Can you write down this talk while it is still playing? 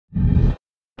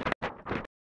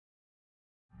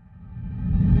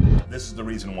this is the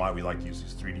reason why we like to use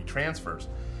these 3D transfers,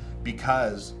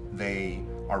 because they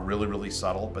are really, really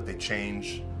subtle, but they can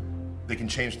change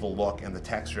the look and the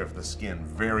texture of the skin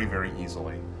very, very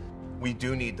easily. We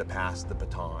do need to pass the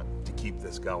baton to keep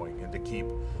this going and to keep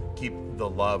the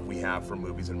love we have for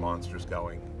movies and monsters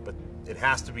going. But it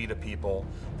has to be to people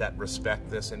that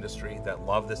respect this industry, that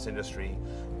love this industry,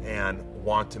 and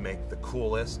want to make the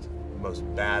coolest, most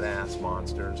badass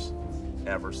monsters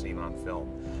ever seen on film,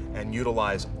 and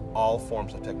utilize all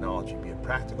forms of technology, be it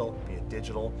practical, be it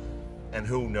digital, and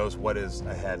who knows what is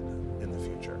ahead in the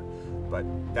future. But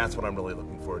that's what I'm really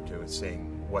looking forward to, is seeing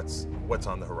what's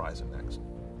on the horizon next.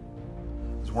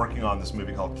 I was working on this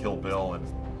movie called Kill Bill, and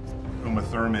Uma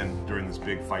Thurman, during this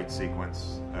big fight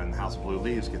sequence in House of Blue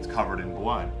Leaves, gets covered in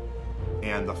blood.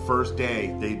 And the first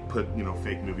day, they put, you know,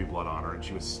 fake movie blood on her, and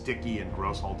she was sticky and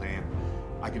gross all day, and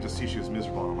I could just see she was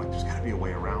miserable, and I'm like, there's gotta be a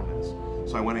way around this.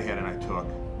 So I went ahead and I took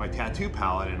my tattoo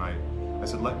palette, and I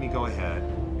said, let me go ahead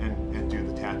and do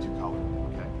the tattoo color,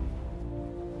 okay?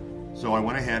 So I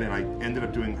went ahead and I ended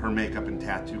up doing her makeup in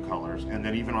tattoo colors, and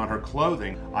then even on her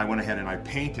clothing, I went ahead and I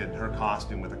painted her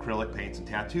costume with acrylic paints and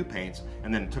tattoo paints,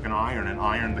 and then took an iron and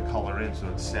ironed the color in so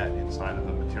it set inside of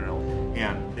the material.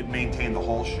 And it maintained the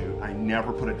whole shoot. I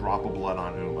never put a drop of blood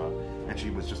on Uma, and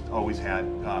she was just always had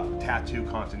tattoo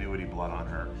continuity blood on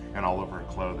her and all over her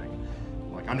clothing.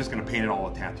 Like, I'm just gonna paint it all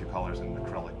with tattoo colors and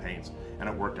acrylic paints, and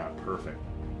it worked out perfect.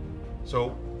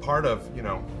 So part of, you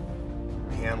know,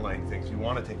 hand laying things, you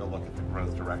want to take a look at the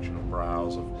growth direction of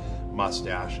brows, of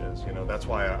mustaches. You know, that's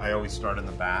why I always start in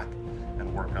the back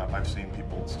and work up. I've seen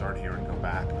people start here and go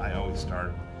back. I always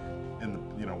start in the,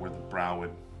 you know, where the brow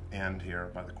would end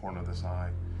here by the corner of this eye,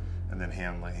 and then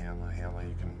hand lay, hand lay, hand lay.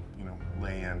 You can, you know,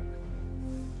 lay in.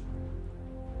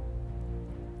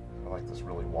 I like this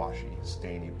really washy,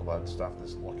 stainy blood stuff.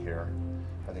 This look here,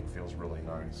 I think feels really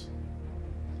nice.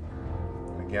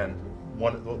 And again,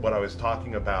 what I was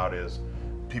talking about is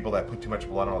people that put too much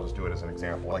blood on. I'll just do it as an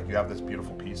example. Like, you have this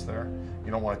beautiful piece there.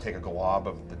 You don't want to take a glob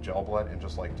of the gel blood and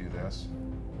just like do this,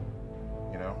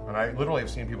 you know? And I literally have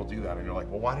seen people do that, and you're like,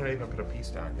 well, why did I even put a piece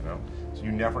down, you know? So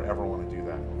you never ever want to do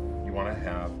that. You want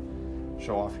to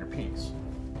show off your piece.